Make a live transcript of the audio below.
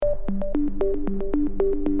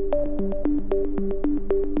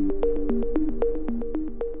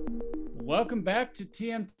Welcome back to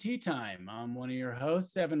TMT Time. I'm one of your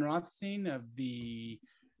hosts, Evan Rothstein of the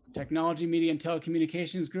Technology, Media, and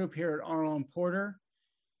Telecommunications Group here at Arnold & Porter.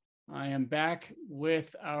 I am back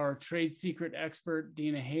with our trade secret expert,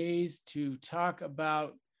 Dina Hayes, to talk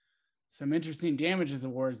about some interesting damages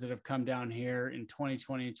awards that have come down here in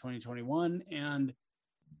 2020 and 2021, and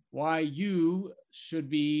why you should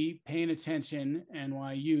be paying attention and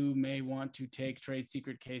why you may want to take trade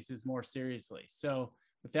secret cases more seriously. So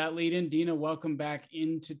with that lead in, Dina, welcome back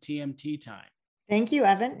into TMT Time. Thank you,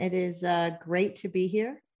 Evan. It is great to be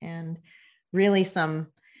here. And really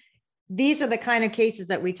these are the kind of cases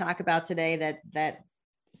that we talk about today that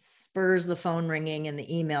spurs the phone ringing and the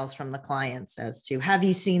emails from the clients as to, have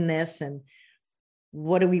you seen this? And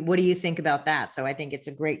what do you think about that? So I think it's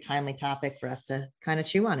a great timely topic for us to kind of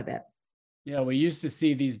chew on a bit. Yeah, we used to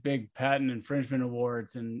see these big patent infringement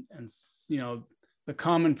awards and you know, the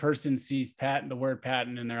common person sees the word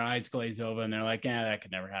patent and their eyes glaze over and they're like, that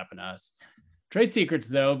could never happen to us. Trade secrets,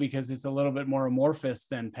 though, because it's a little bit more amorphous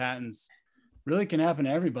than patents, really can happen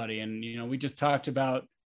to everybody. And, you know, we just talked about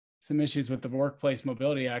some issues with the Workplace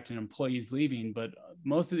Mobility Act and employees leaving, but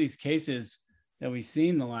most of these cases that we've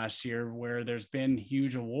seen the last year where there's been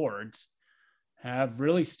huge awards have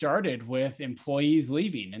really started with employees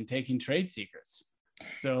leaving and taking trade secrets.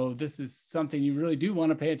 So this is something you really do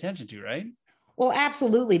want to pay attention to, right? Well,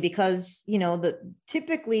 absolutely, because, you know,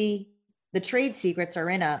 typically the trade secrets are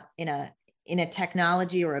in a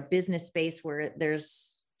technology or a business space where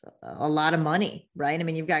there's a lot of money, right? I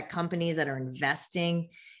mean, you've got companies that are investing.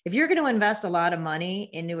 If you're going to invest a lot of money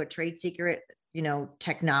into a trade secret, you know,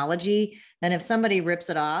 technology, then if somebody rips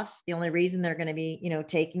it off, the only reason they're going to be, you know,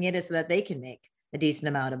 taking it is so that they can make a decent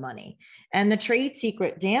amount of money. And the trade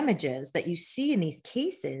secret damages that you see in these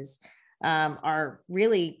cases are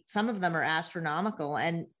really, some of them are astronomical,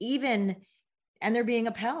 and they're being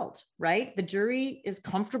upheld, right? The jury is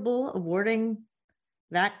comfortable awarding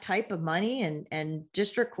that type of money, and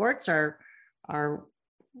district courts are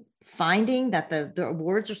finding that the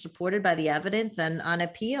awards are supported by the evidence and on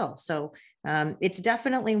appeal. So it's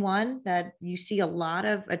definitely one that you see a lot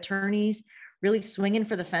of attorneys really swinging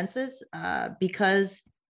for the fences because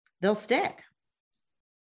they'll stick.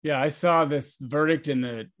 Yeah, I saw this verdict in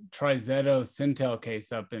the Trizetto Syntel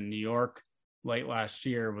case up in New York late last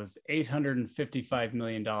year was $855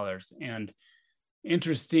 million. And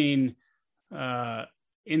interesting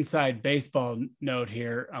inside baseball note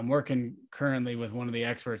here, I'm working currently with one of the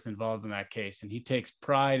experts involved in that case, and he takes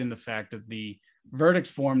pride in the fact that the verdict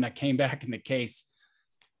form that came back in the case,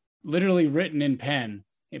 literally written in pen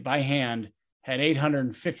by hand, had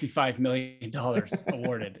 $855 million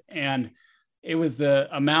awarded. And it was the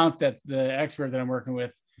amount that the expert that I'm working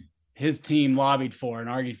with, his team lobbied for and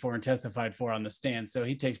argued for and testified for on the stand. So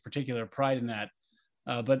he takes particular pride in that.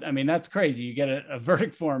 But I mean, that's crazy. You get a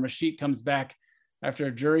verdict form, a sheet comes back after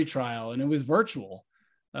a jury trial, and it was virtual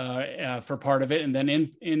for part of it, and then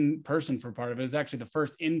in person for part of it. It was actually the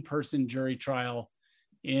first in-person jury trial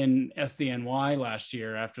in SDNY last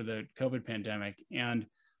year after the COVID pandemic. And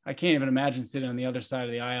I can't even imagine sitting on the other side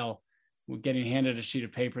of the aisle getting handed a sheet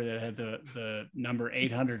of paper that had the number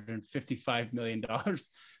 $855 million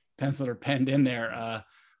penciled or penned in there.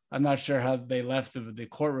 I'm not sure how they left the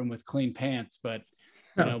courtroom with clean pants, but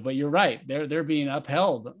you know, but you're right. They're being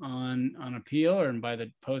upheld on appeal or by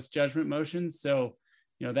the post-judgment motions. So,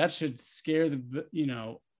 you know, that should scare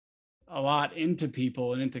a lot into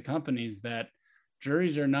people and into companies that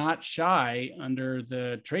juries are not shy under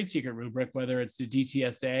the trade secret rubric, whether it's the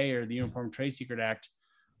DTSA or the Uniform Trade Secret Act,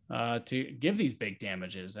 to give these big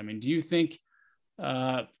damages. I mean, do you think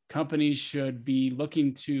companies should be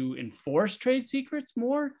looking to enforce trade secrets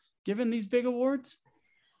more given these big awards?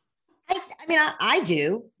 I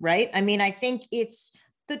do, right? I mean, I think it's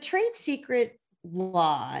the trade secret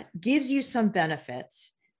law gives you some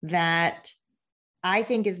benefits that I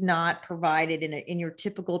think is not provided in your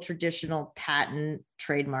typical traditional patent,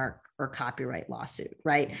 trademark, or copyright lawsuit,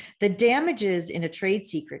 right? The damages in a trade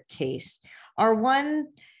secret case are ones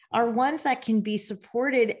that can be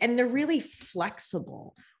supported, and they're really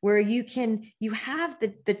flexible, where you have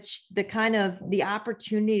the kind of the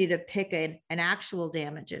opportunity to pick an actual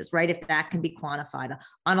damages, right? If that can be quantified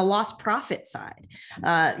on a lost profit side,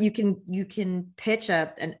 you can pitch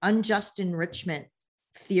an unjust enrichment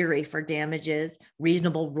theory for damages,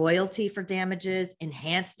 reasonable royalty for damages,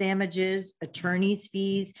 enhanced damages, attorney's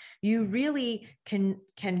fees. You really can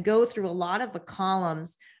go through a lot of the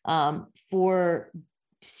columns for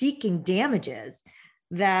seeking damages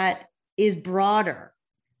that is broader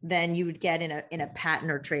than you would get in a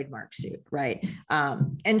patent or trademark suit, right?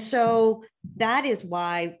 And so that is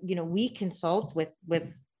why, we consult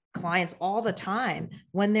with clients all the time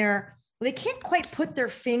when they can't quite put their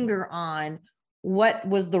finger on what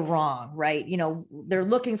was the wrong, right? They're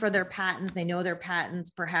looking for their patents. They know their patents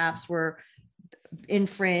perhaps were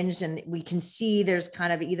infringed, and we can see there's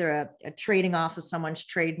kind of either a trading off of someone's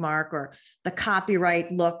trademark, or the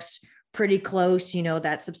copyright looks pretty close,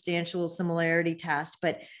 that substantial similarity test.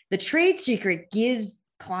 But the trade secret gives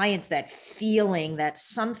clients that feeling that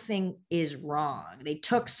something is wrong. They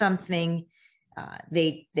took something,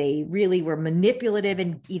 they really were manipulative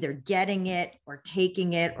in either getting it or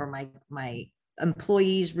taking it, or my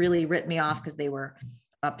employees really ripped me off because they were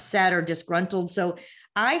upset or disgruntled. So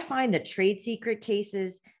I find that trade secret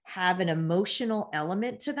cases have an emotional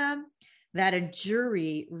element to them that a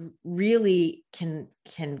jury really can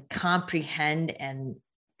comprehend and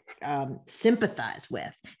sympathize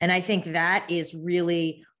with. And I think that is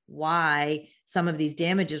really why some of these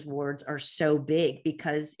damages awards are so big,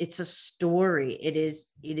 because it's a story. It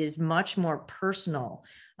is much more personal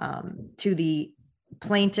to the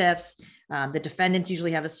plaintiffs. The defendants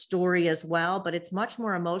usually have a story as well, but it's much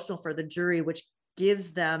more emotional for the jury, which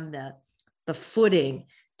gives them the footing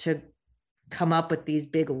to come up with these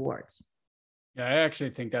big awards. Yeah, I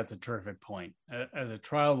actually think that's a terrific point. As a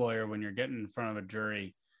trial lawyer, when you're getting in front of a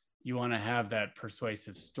jury, you want to have that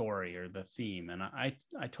persuasive story or the theme. And I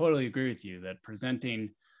totally agree with you that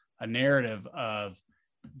presenting a narrative of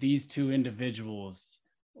these two individuals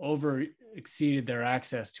over exceeded their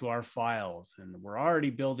access to our files and were already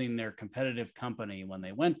building their competitive company when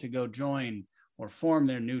they went to go join or form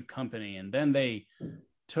their new company. And then they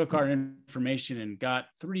took our information and got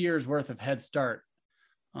 3 years worth of head start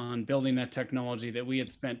on building that technology that we had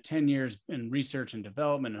spent 10 years in research and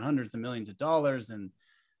development and hundreds of millions of dollars. And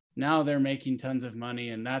now they're making tons of money,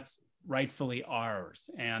 and that's rightfully ours.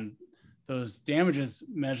 And those damages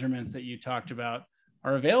measurements that you talked about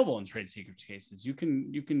are available in trade secrets cases. You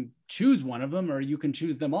can choose one of them, or you can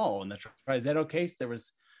choose them all. In the TriZetto case, there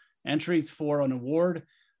was entries for an award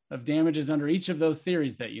of damages under each of those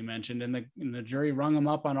theories that you mentioned, and the jury rung them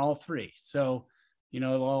up on all three. So, it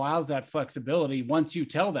allows that flexibility once you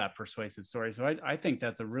tell that persuasive story. So I think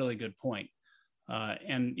that's a really good point.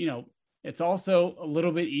 And, it's also a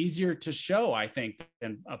little bit easier to show, I think,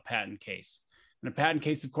 than a patent case. In a patent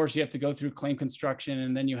case, of course, you have to go through claim construction,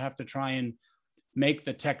 and then you have to try and make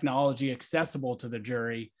the technology accessible to the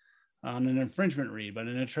jury on an infringement read. But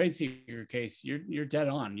in a trade secret case, you're dead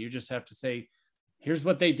on. You just have to say, here's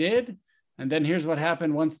what they did, and then here's what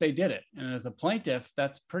happened once they did it. And as a plaintiff,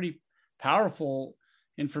 that's pretty powerful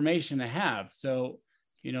information to have. So,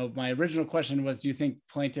 my original question was, do you think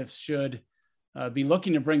plaintiffs should be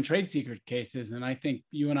looking to bring trade secret cases? And I think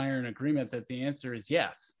you and I are in agreement that the answer is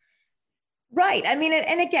yes. Right. I mean,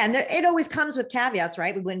 and again, it always comes with caveats,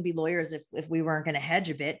 right? We wouldn't be lawyers if we weren't going to hedge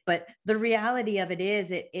a bit. But the reality of it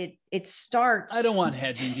is, it starts. I don't want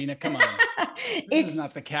hedging, Gina. Come on. This is not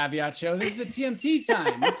the caveat show. This is the TMT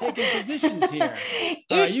time. We're taking positions here.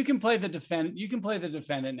 You can play the defendant. You can play the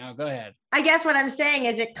defendant now. Go ahead. I guess what I'm saying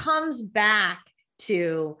is, it comes back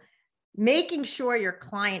to making sure your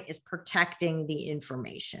client is protecting the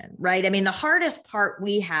information, right? I mean, the hardest part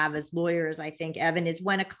we have as lawyers, I think, Evan, is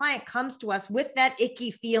when a client comes to us with that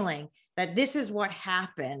icky feeling that this is what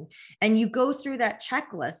happened. And you go through that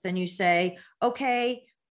checklist and you say, okay,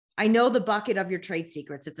 I know the bucket of your trade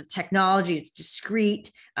secrets. It's a technology, it's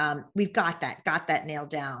discrete. We've got that nailed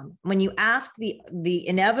down. When you ask the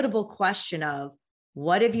inevitable question of,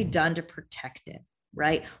 what have you done to protect it?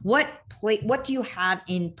 Right? What do you have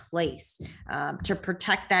in place to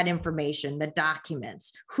protect that information, the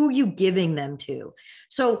documents? Who are you giving them to?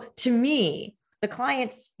 So to me, the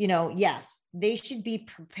clients, yes, they should be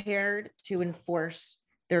prepared to enforce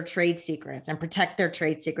their trade secrets and protect their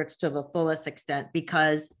trade secrets to the fullest extent,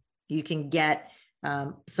 because you can get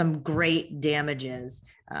some great damages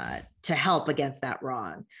to help against that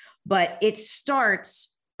wrong. But it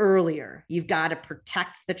starts earlier. You've got to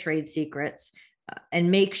protect the trade secrets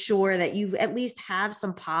and make sure that you at least have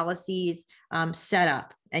some policies set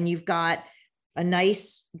up, and you've got a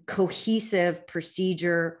nice cohesive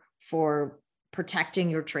procedure for protecting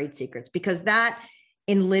your trade secrets, because that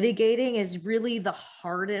in litigating is really the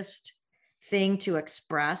hardest thing to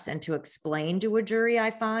express and to explain to a jury,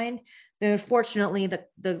 I find. Unfortunately,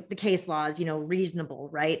 the case law is, reasonable,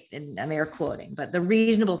 right? And I'm air quoting, but the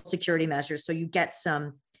reasonable security measures. So you get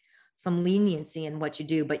some leniency in what you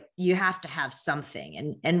do, but you have to have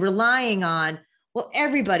something, and relying on, well,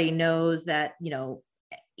 everybody knows that,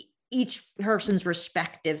 each person's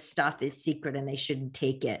respective stuff is secret and they shouldn't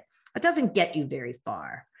take it. It doesn't get you very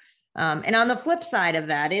far. And on the flip side of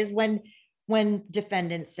that is when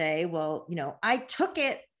defendants say, well, I took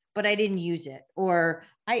it, but I didn't use it, or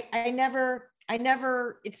I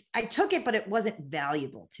took it, but it wasn't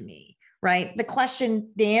valuable to me, right?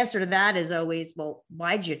 The answer to that is always, well,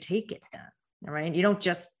 why'd you take it then? All right. You don't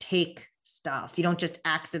just take stuff. You don't just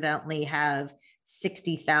accidentally have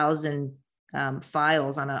 60,000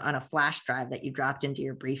 files on a flash drive that you dropped into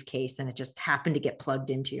your briefcase and it just happened to get plugged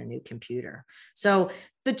into your new computer. So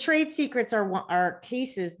the trade secrets are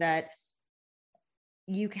cases that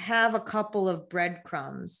you have a couple of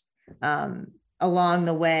breadcrumbs along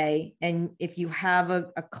the way. And if you have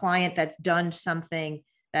a client that's done something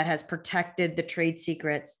that has protected the trade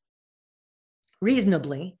secrets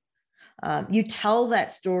reasonably, you tell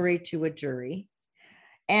that story to a jury.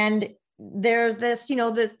 And there's this,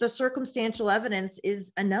 the circumstantial evidence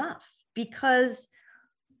is enough, because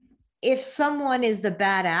if someone is the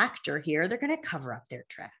bad actor here, they're going to cover up their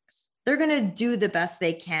tracks. They're going to do the best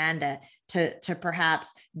they can to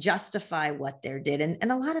perhaps justify what they did.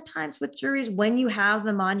 And a lot of times with juries, when you have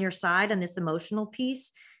them on your side on this emotional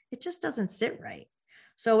piece, it just doesn't sit right.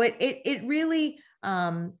 So it really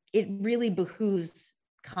behooves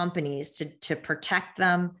companies to protect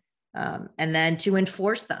them, and then to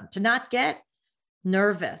enforce them, to not get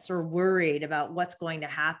nervous or worried about what's going to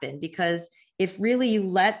happen. Because if really you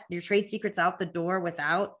let your trade secrets out the door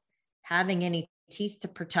without having any teeth to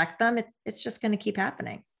protect them, it's just going to keep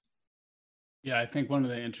happening. Yeah, I think one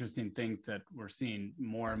of the interesting things that we're seeing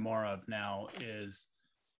more and more of now is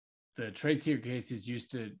the trade secret cases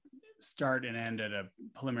used to start and end at a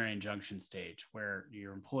preliminary injunction stage, where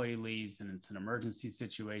your employee leaves and it's an emergency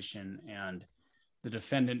situation and the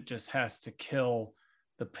defendant just has to kill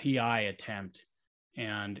the PI attempt.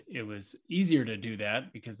 And it was easier to do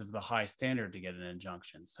that because of the high standard to get an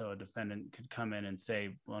injunction. So a defendant could come in and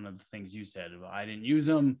say, one of the things you said, well, I didn't use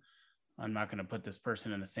them, I'm not going to put this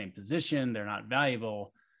person in the same position, they're not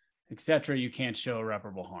valuable, etc. You can't show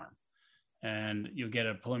irreparable harm. And you'll get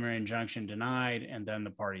a preliminary injunction denied, and then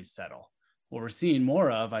the parties settle. What we're seeing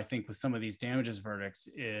more of, I think, with some of these damages verdicts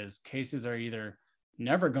is cases are either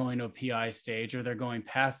never going to a PI stage, or they're going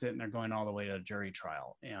past it and they're going all the way to a jury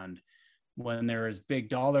trial. And when there is big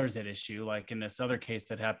dollars at issue, like in this other case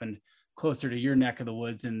that happened closer to your neck of the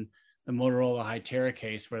woods in the Motorola Hytera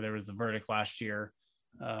case, where there was the verdict last year,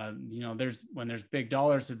 when there's big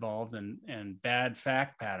dollars involved and bad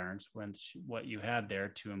fact patterns, when what you had there,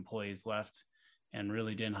 two employees left and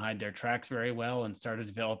really didn't hide their tracks very well and started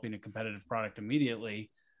developing a competitive product immediately,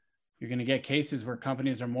 you're going to get cases where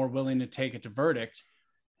companies are more willing to take it to verdict.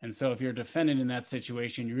 And so if you're a defendant in that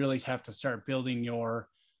situation, you really have to start building your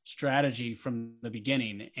strategy from the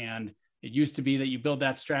beginning. And it used to be that you build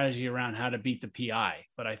that strategy around how to beat the PI.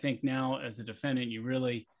 But I think now as a defendant, you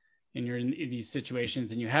really, and you're in these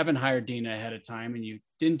situations and you haven't hired Dina ahead of time, and you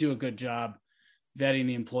didn't do a good job vetting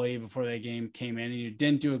the employee before they came in, and you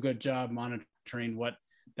didn't do a good job monitoring what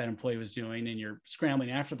that employee was doing, and you're scrambling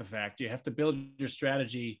after the fact, you have to build your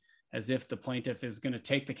strategy as if the plaintiff is going to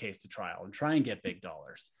take the case to trial and try and get big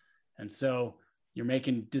dollars. And so you're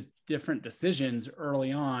making different decisions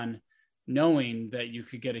early on, knowing that you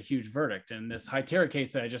could get a huge verdict. And this Hytera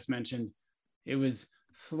case that I just mentioned, it was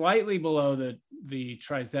slightly below the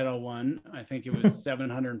TriZetto one. I think it was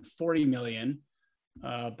 740 million,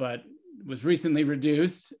 but was recently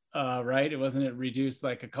reduced, right? Wasn't it reduced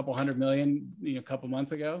like a couple hundred million, a couple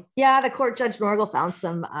months ago? Yeah, the court, Judge Norgal, found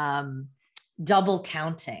some double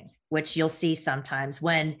counting, which you'll see sometimes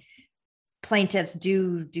when plaintiffs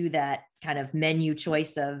do that kind of menu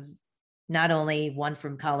choice of not only one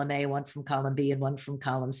from column A, one from column B, and one from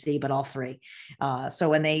column C, but all three. So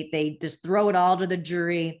when they just throw it all to the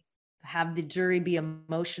jury, have the jury be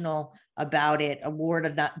emotional about it, award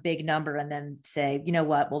a not big number, and then say, you know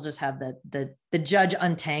what, we'll just have the judge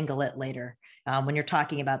untangle it later. When you're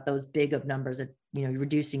talking about those big of numbers,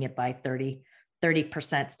 reducing it by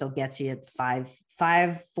 30% still gets you at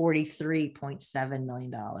 $543.7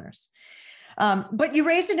 million. But you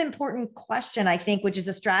raised an important question, I think, which is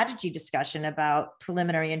a strategy discussion about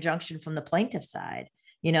preliminary injunction from the plaintiff side.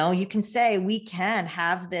 You can say we can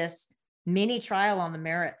have this mini trial on the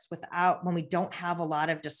merits when we don't have a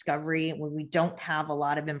lot of discovery, when we don't have a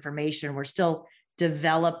lot of information, we're still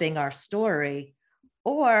developing our story,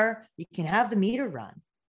 or you can have the meter run.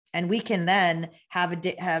 And we can then have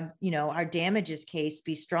our damages case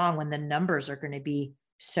be strong when the numbers are going to be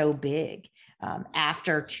so big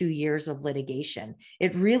after 2 years of litigation.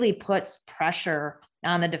 It really puts pressure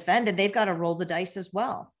on the defendant. They've got to roll the dice as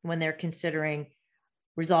well when they're considering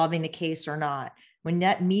resolving the case or not. When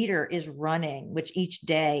that meter is running, which each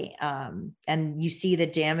day, and you see the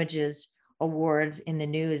damages awards in the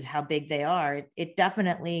news, how big they are, it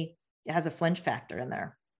definitely has a flinch factor in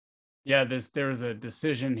there. Yeah, there was a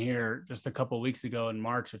decision here just a couple of weeks ago in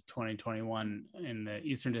March of 2021 in the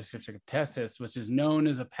Eastern District of Texas, which is known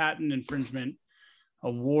as a patent infringement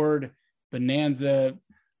award bonanza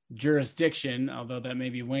jurisdiction, although that may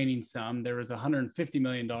be waning some. There was a $150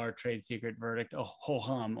 million trade secret verdict. Oh, ho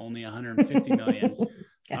hum, only 150 million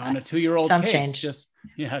on a 2-year-old case. Change.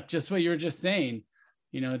 Just what you were just saying.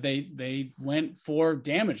 They went for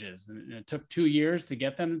damages, and it took 2 years to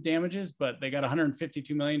get them damages, but they got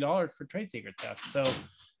 $152 million for trade secret theft. So,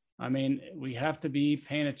 I mean, we have to be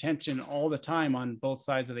paying attention all the time on both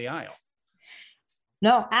sides of the aisle.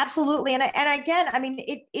 No, absolutely. And again, I mean,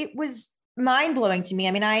 it was mind blowing to me.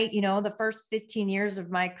 I mean, the first 15 years of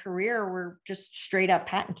my career were just straight up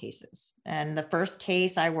patent cases. And the first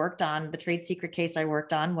case I worked on, the trade secret case I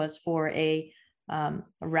worked on, was for a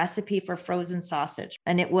recipe for frozen sausage.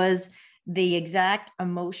 And it was the exact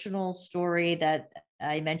emotional story that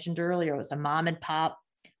I mentioned earlier. It was a mom and pop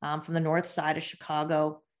from the north side of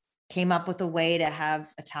Chicago, came up with a way to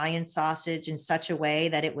have Italian sausage in such a way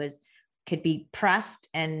that could be pressed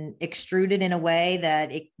and extruded in a way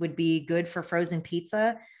that it would be good for frozen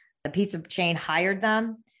pizza. The pizza chain hired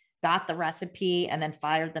them, got the recipe, and then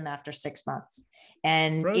fired them after 6 months.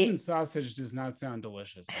 And frozen sausage does not sound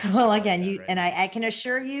delicious. Well, again, I can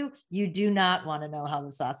assure you, you do not want to know how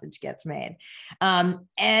the sausage gets made. No,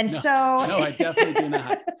 I definitely do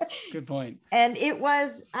not. Good point. And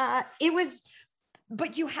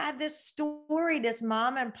but you had this story, this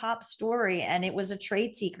mom and pop story, and it was a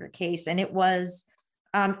trade secret case, and it was,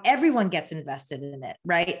 everyone gets invested in it,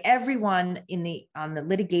 right? Everyone on the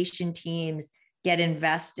litigation teams get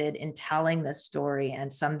invested in telling the story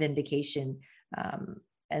and some vindication.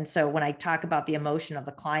 And so when I talk about the emotion of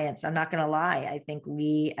the clients, I'm not going to lie. I think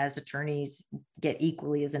we as attorneys get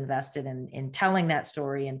equally as invested in telling that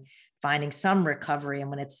story and finding some recovery. And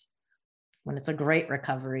when it's a great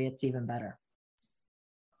recovery, it's even better.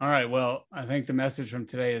 All right. Well, I think the message from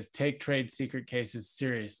today is take trade secret cases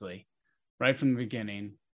seriously right from the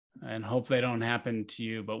beginning and hope they don't happen to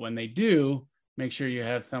you. But when they do, make sure you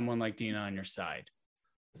have someone like Dina on your side.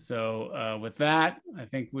 So with that, I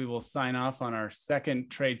think we will sign off on our second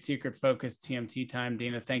trade secret focused TMT time.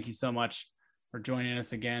 Dina, thank you so much for joining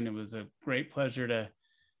us again. It was a great pleasure to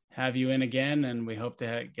have you in again, and we hope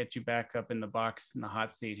to get you back up in the box in the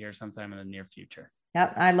hot seat here sometime in the near future.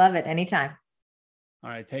 Yep, I love it. Anytime. All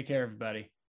right, take care, everybody.